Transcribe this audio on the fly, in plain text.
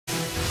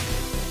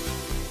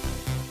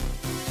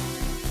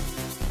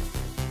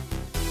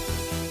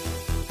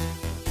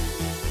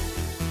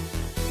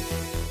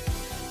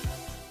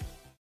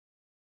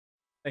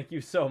Thank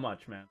you so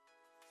much, man.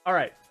 All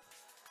right.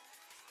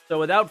 So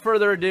without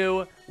further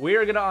ado, we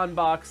are going to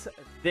unbox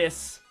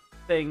this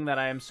thing that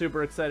I am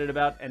super excited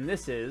about, and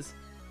this is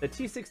the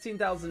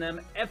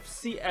T16000m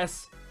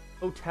FCS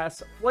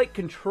HOTAS flight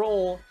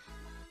control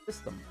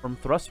system from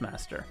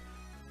Thrustmaster.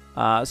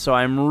 So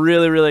I'm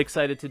really, really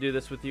excited to do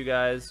this with you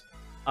guys.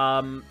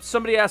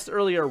 Somebody asked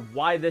earlier,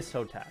 why this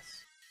HOTAS?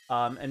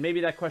 And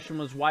maybe that question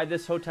was, why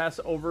this HOTAS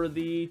over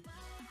the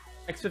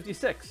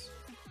X56?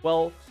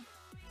 Well,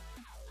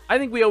 I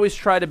think we always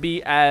try to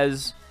be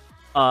as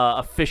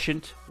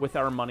efficient with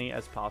our money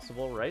as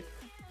possible, right?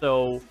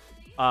 So,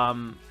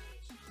 I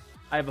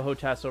have a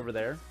HOTAS over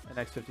there, an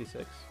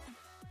X56.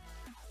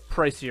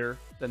 Pricier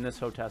than this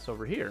HOTAS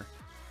over here.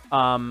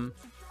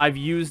 I've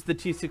used the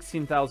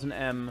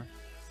T16000m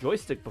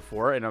joystick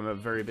before, and I'm a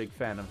very big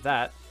fan of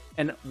that.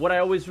 And what I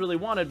always really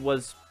wanted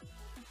was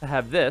to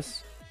have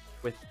this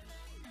with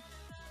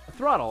a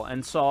throttle,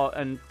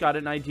 and got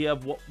an idea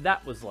of what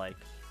that was like.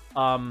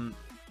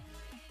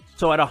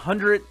 So at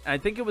I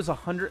think it was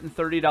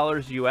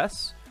 $130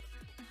 US.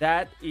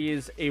 That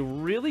is a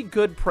really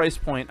good price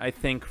point, I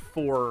think,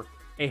 for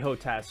a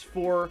HOTAS,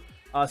 for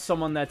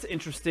someone that's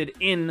interested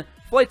in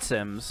flight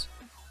sims,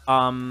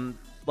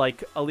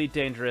 like Elite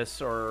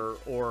Dangerous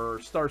or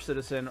Star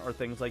Citizen or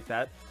things like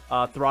that.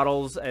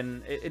 Throttles,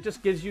 and it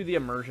just gives you the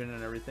immersion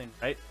and everything,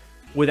 right?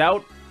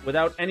 Without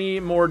any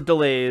more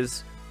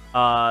delays,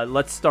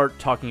 let's start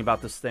talking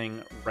about this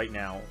thing right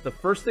now. The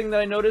first thing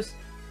that I noticed,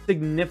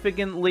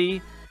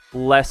 significantly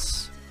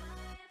less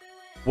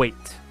weight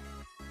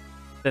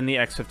than the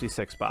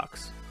X56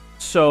 box.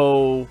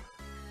 So,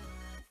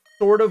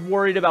 sort of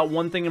worried about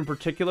one thing in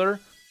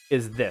particular,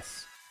 is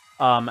this.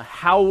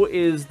 How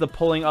is the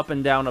pulling up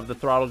and down of the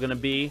throttle going to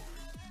be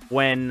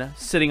when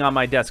sitting on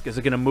my desk? Is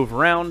it going to move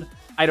around?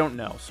 I don't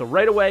know. So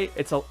right away,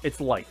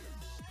 it's light.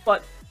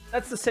 But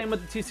that's the same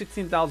with the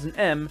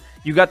T16000m.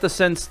 You got the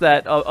sense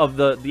that of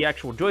the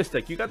actual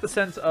joystick. You got the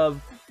sense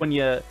of when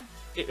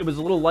it was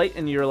a little light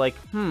and you're like,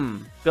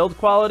 build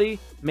quality?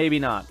 Maybe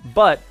not.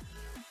 But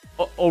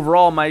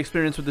overall, my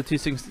experience with the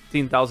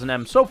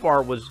T16000m so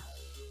far was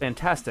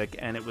fantastic,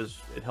 and it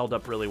held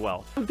up really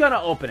well. I'm gonna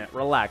open it,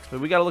 relax, but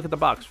we gotta look at the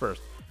box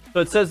first.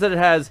 So it says that it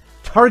has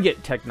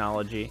target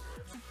technology,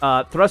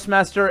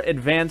 Thrustmaster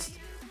advanced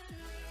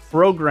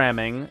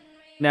programming.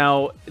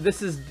 Now,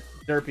 this is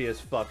derpy as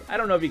fuck. I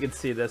don't know if you can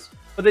see this,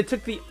 but they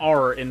took the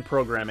R in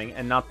programming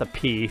and not the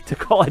P to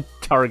call it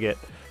target.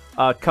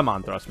 Come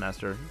on,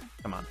 Thrustmaster.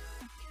 Come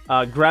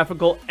on.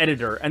 Graphical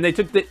editor. And they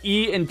took the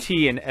E and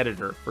T in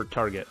editor for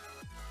target.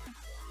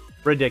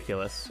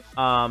 Ridiculous.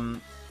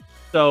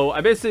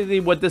 So, basically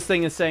what this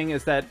thing is saying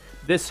is that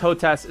this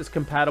HOTAS is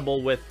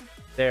compatible with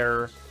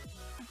their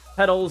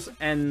pedals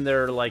and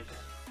their, like,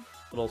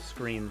 little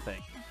screen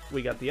thing.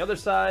 We got the other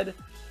side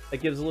that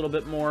gives a little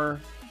bit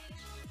more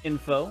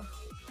info,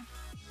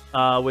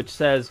 which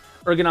says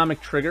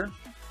ergonomic trigger,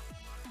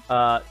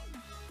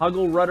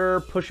 toggle rudder,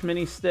 push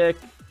mini stick.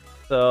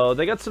 So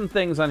they got some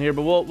things on here,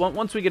 but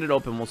once we get it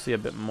open, we'll see a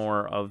bit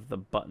more of the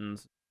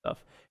buttons and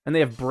stuff. And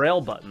they have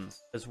braille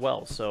buttons as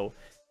well. So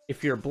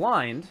if you're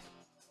blind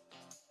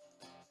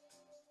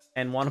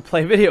and want to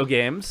play video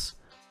games,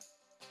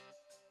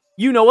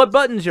 you know what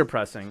buttons you're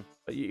pressing,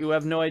 but you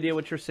have no idea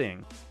what you're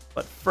seeing.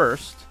 But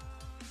first,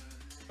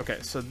 okay,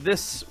 so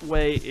this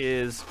way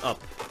is up,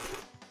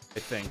 I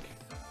think.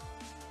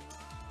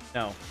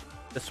 No,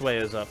 this way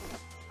is up.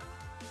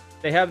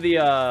 They have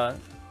the,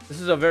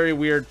 this is a very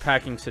weird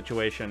packing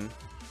situation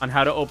on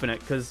how to open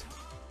it, because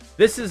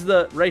this is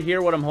the, right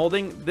here, what I'm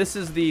holding, this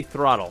is the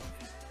throttle.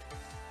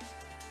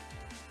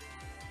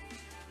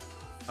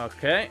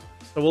 Okay,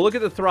 so we'll look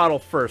at the throttle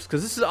first,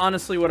 because this is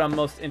honestly what I'm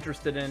most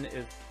interested in,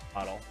 is the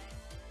throttle.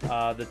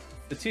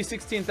 The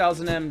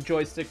T16000m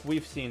joystick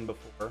we've seen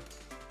before.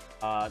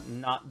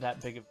 Not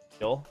that big of a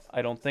deal,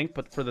 I don't think,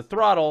 but for the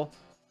throttle,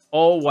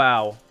 oh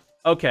wow.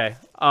 Okay,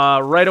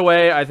 right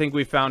away, I think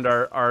we found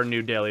our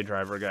new daily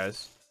driver,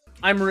 guys.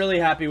 I'm really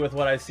happy with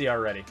what I see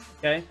already,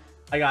 okay?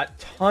 I got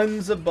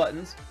tons of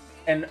buttons,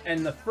 and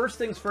the first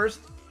things first,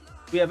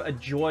 we have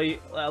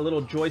a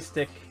little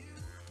joystick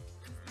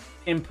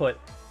input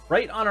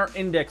right on our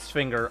index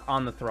finger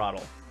on the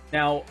throttle.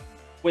 Now,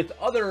 with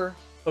other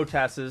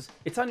HOTASes,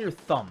 it's on your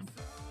thumb,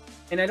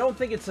 and I don't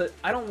think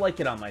I don't like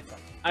it on my thumb.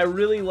 I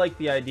really like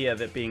the idea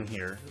of it being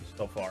here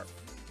so far.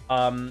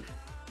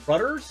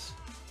 Rudders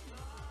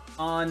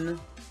on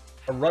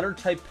a rudder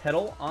type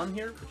pedal on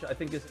here, which I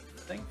think is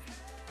interesting.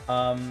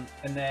 And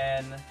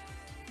then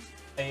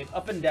an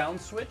up and down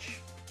switch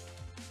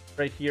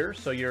right here.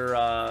 So your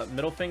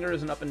middle finger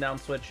is an up and down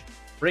switch.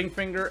 Ring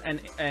finger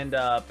and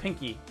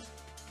pinky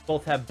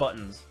both have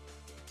buttons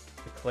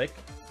to click.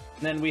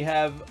 And then we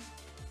have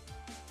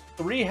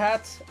 3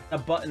 hats, a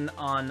button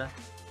on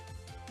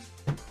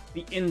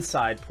the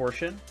inside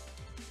portion.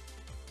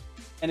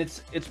 And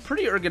it's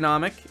pretty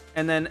ergonomic.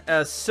 And then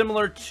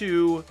similar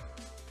to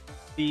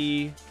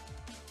the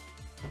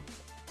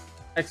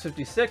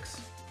X56,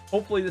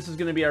 hopefully this is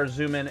going to be our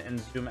zoom in and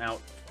zoom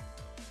out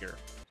here.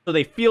 So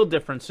they feel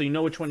different, so you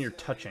know which one you're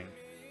touching.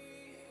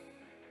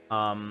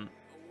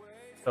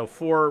 So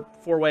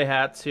four-way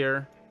hats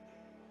here.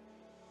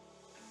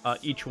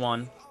 Each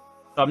one.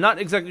 So I'm not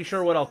exactly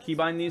sure what I'll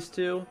keybind these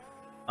to.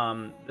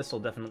 This will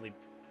definitely...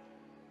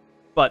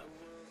 But...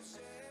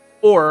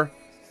 Or,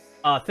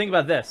 think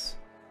about this.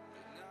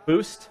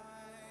 Boost.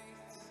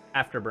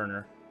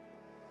 Afterburner.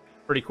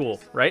 Pretty cool,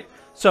 right?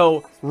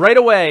 So, right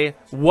away,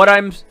 what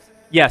I'm...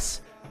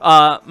 Yes.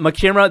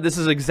 Makimura, this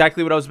is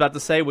exactly what I was about to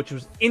say, which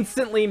was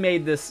instantly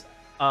made this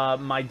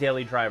my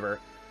daily driver.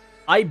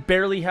 I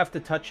barely have to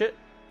touch it.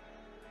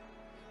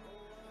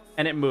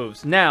 And it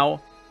moves.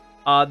 Now,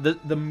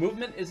 the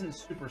movement isn't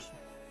super smooth.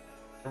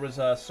 There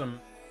was some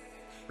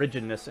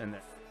rigidness in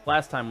there.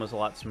 Last time was a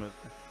lot smoother.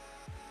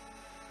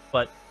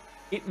 But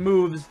it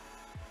moves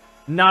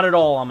not at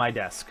all on my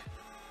desk.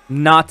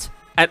 Not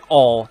at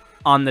all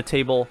on the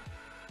table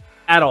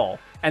at all.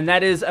 And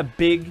that is a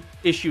big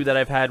issue that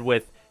I've had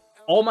with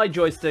all my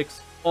joysticks,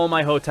 all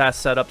my HOTAS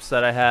setups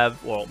that I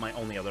have, well, my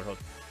only other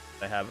HOTAS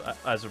I have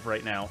as of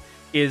right now,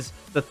 is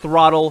the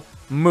throttle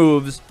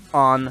moves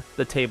on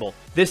the table.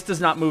 This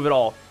does not move at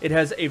all. It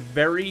has a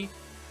very...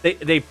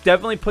 They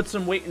definitely put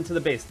some weight into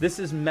the base. This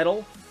is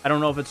metal. I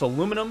don't know if it's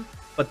aluminum,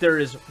 but there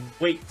is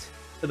weight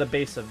to the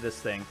base of this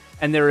thing.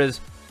 And there is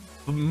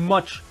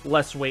much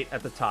less weight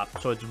at the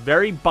top. So it's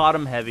very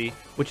bottom heavy,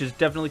 which is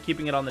definitely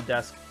keeping it on the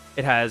desk.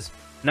 It has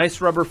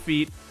nice rubber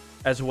feet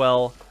as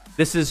well.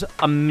 This is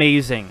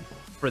amazing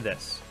for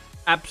this.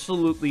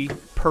 Absolutely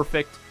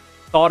perfect.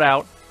 Thought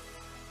out.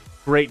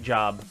 Great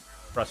job,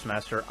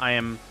 Thrustmaster. I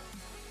am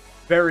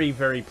very,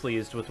 very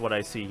pleased with what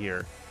I see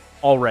here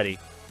already.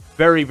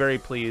 Very, very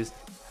pleased.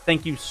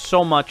 Thank you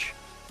so much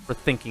for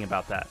thinking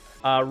about that.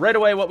 Right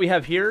away, what we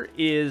have here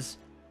is...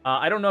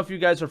 I don't know if you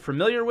guys are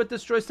familiar with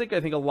this joystick. I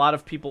think a lot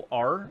of people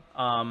are.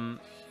 I'm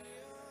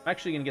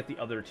actually going to get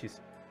the other 16000m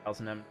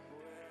to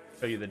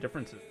show you the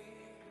differences.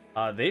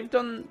 They've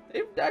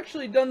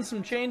actually done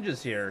some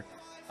changes here.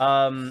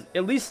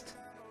 At least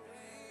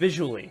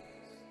visually,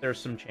 there's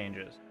some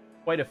changes.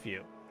 Quite a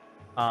few.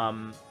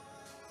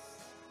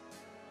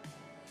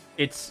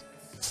 It's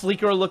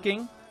sleeker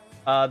looking.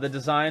 The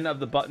design of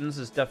the buttons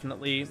is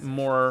definitely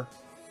more,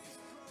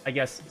 I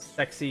guess,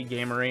 sexy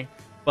gamery.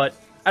 But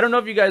I don't know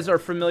if you guys are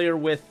familiar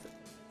with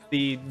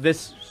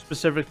this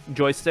specific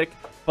joystick,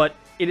 but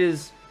it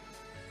is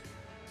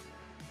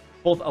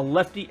both a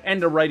lefty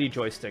and a righty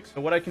joystick. So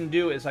what I can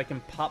do is I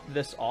can pop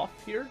this off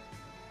here,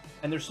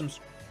 and there's some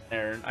screws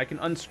there. I can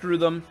unscrew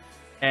them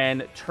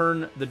and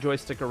turn the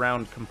joystick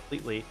around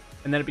completely,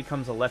 and then it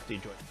becomes a lefty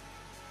joystick.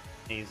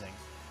 Amazing.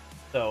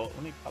 So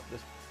let me pop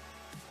this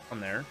on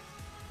there.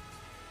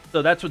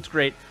 So that's what's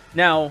great.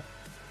 Now,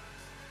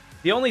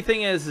 the only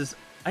thing is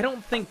I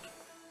don't think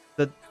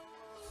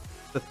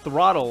the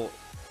throttle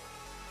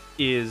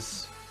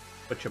is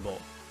switchable.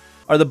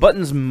 Are the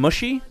buttons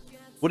mushy?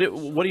 What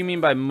do you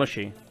mean by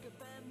mushy?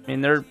 I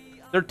mean, they're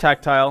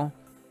tactile.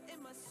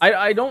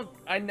 I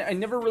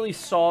never really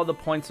saw the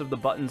points of the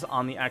buttons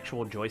on the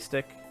actual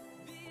joystick,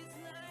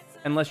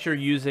 unless you're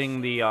using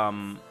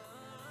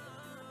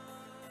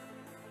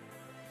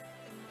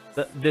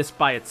this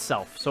by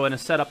itself. So in a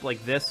setup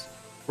like this,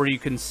 where you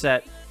can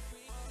set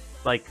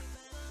like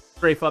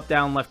strafe up,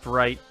 down, left,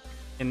 right,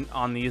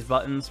 on these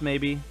buttons,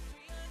 maybe,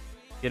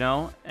 you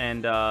know,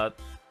 and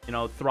you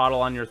know,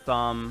 throttle on your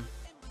thumb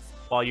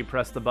while you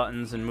press the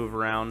buttons and move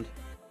around.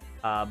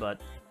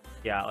 But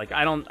yeah, like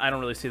I don't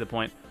really see the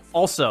point.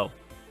 Also,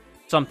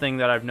 something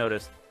that I've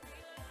noticed,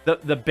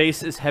 the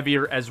base is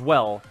heavier as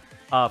well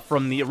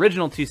from the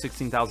original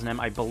T16000M,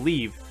 I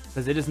believe,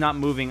 because it is not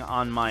moving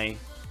on my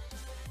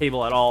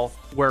table at all,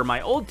 where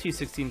my old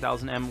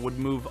T16000M would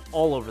move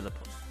all over the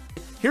place.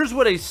 Here's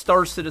what a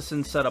Star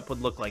Citizen setup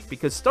would look like,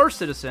 because Star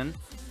Citizen,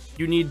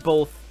 you need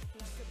both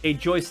a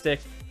joystick,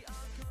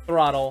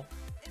 throttle,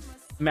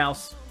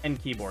 mouse,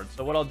 and keyboard.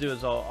 So what I'll do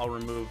is I'll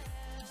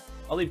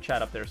leave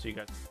chat up there so you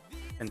guys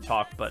can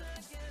talk, but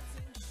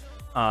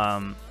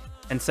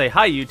and say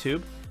hi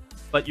YouTube.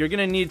 But you're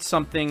gonna need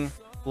something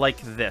like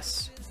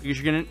this,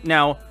 because you're gonna,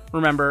 now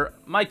remember,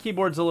 my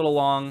keyboard's a little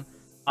long.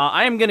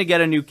 I am gonna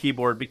get a new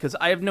keyboard because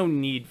I have no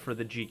need for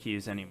the G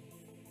keys anymore.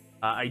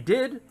 I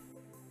did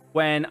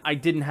when I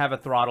didn't have a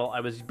throttle. I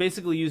was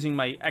basically using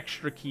my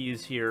extra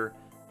keys here,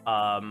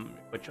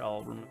 which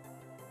I'll remove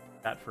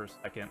that for a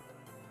second.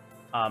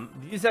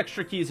 These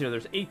extra keys here,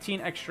 there's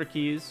 18 extra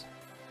keys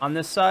on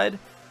this side.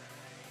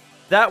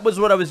 That was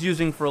what I was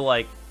using for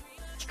like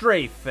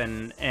strafe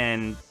and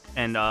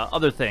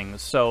other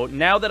things. So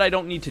now that I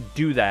don't need to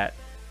do that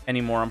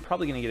anymore, I'm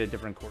probably gonna get a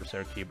different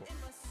Corsair keyboard.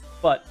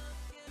 But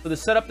for the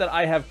setup that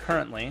I have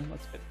currently,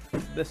 let's get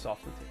this off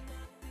the table,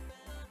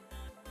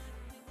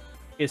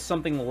 is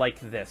something like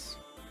this,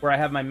 where I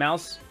have my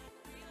mouse,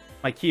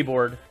 my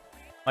keyboard,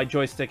 my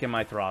joystick, and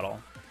my throttle.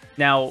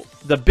 Now,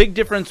 the big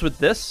difference with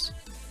this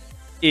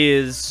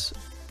is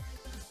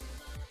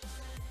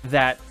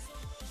that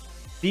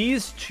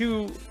these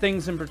two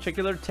things in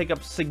particular take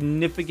up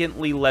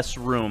significantly less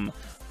room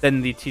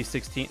than the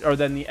T16 or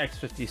than the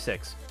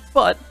X56.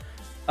 But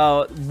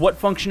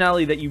what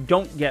functionality that you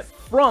don't get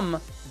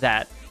from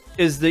that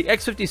is the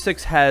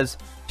X56 has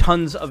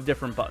tons of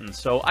different buttons.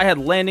 So I had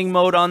landing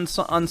mode on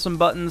some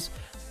buttons.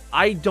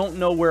 I don't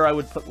know where I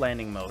would put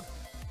landing mode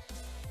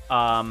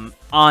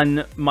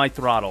on my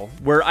throttle,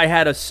 where I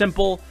had a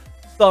simple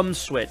thumb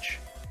switch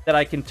that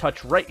I can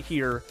touch right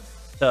here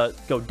to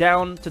go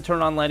down to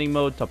turn on landing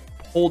mode, to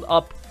hold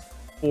up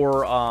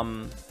for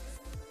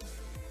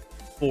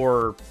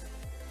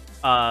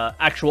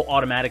actual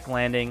automatic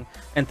landing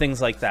and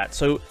things like that.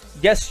 So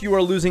yes, you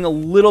are losing a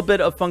little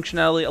bit of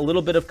functionality, a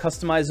little bit of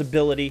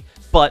customizability,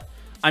 but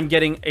I'm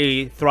getting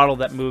a throttle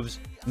that moves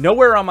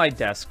nowhere on my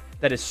desk,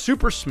 that is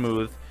super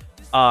smooth,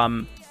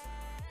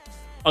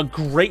 a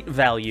great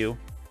value.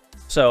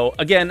 So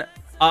again,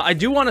 I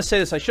do want to say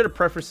this. I should have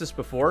prefaced this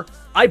before.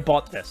 I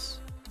bought this.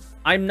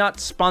 I'm not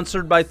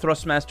sponsored by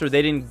Thrustmaster.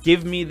 They didn't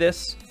give me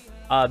this.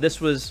 This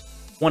was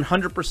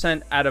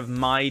 100% out of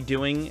my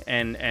doing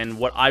and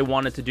what I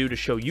wanted to do to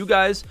show you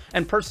guys.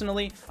 And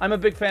personally, I'm a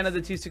big fan of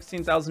the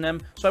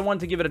T16000M, so I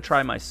wanted to give it a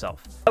try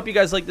myself. I hope you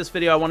guys like this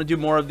video. I want to do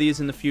more of these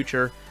in the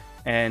future.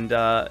 And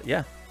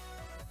yeah,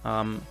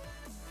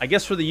 I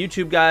guess for the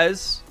YouTube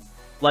guys,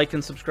 like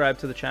and subscribe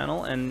to the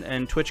channel,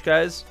 and Twitch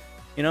guys,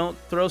 you know,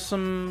 throw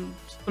some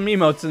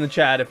emotes in the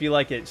chat if you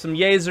like it. Some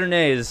yays or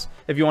nays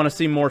if you want to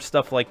see more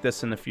stuff like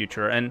this in the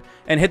future. And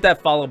hit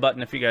that follow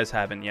button if you guys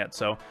haven't yet.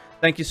 So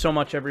thank you so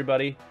much,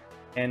 everybody.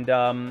 And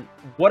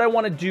what I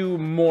want to do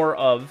more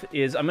of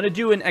is I'm going to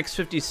do an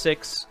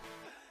X56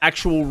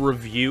 actual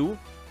review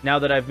now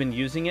that I've been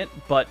using it.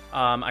 But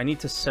I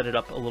need to set it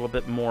up a little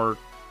bit more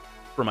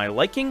for my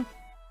liking.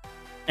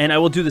 And I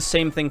will do the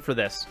same thing for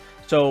this.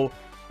 So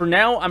for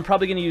now, I'm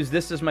probably going to use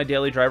this as my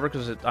daily driver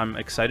because I'm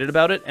excited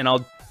about it. And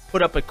I'll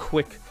put up a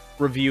quick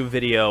review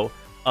video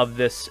of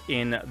this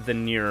in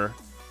the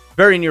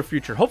very near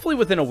future. Hopefully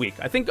within a week.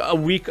 I think a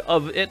week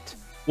of it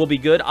will be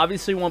good.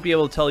 Obviously, won't be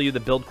able to tell you the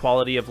build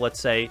quality of, let's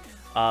say,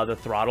 the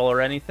throttle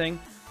or anything.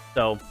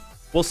 So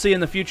we'll see in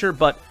the future.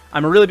 But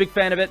I'm a really big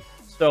fan of it.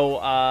 So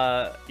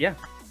yeah.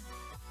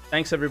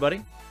 Thanks,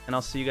 everybody. And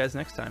I'll see you guys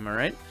next time. All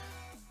right.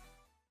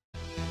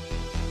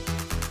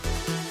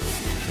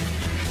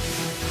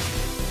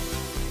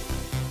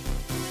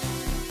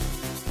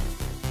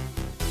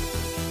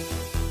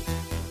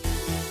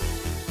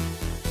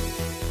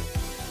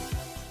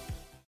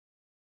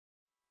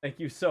 Thank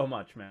you so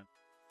much, man.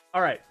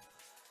 All right.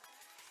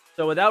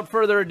 So without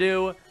further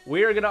ado,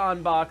 we are going to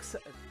unbox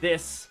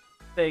this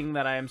thing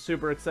that I am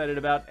super excited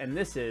about. And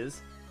this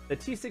is the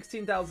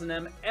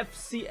T16000M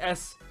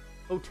FCS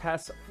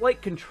HOTAS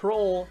flight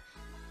control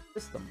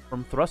system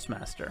from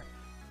Thrustmaster.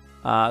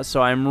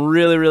 So I'm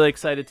really, really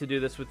excited to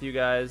do this with you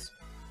guys.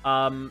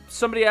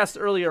 Somebody asked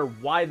earlier,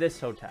 why this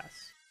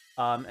HOTAS?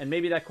 And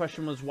maybe that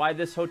question was, why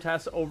this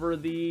HOTAS over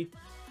the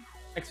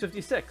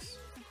X56?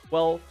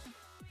 Well,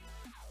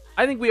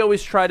 I think we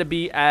always try to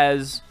be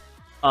as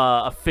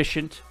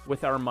efficient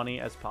with our money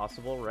as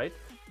possible, right?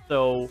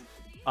 So,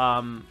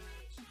 I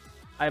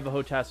have a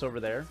HOTAS over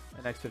there,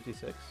 an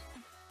X56.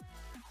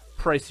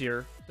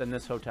 Pricier than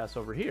this HOTAS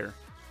over here.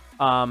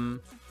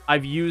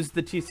 I've used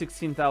the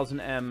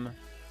T16000M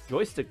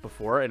joystick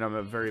before, and I'm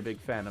a very big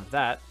fan of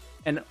that.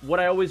 And what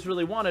I always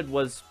really wanted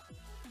was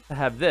to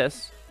have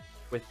this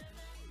with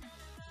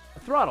a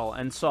throttle,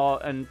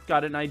 and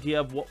got an idea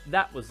of what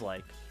that was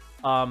like.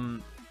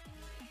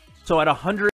 So at 100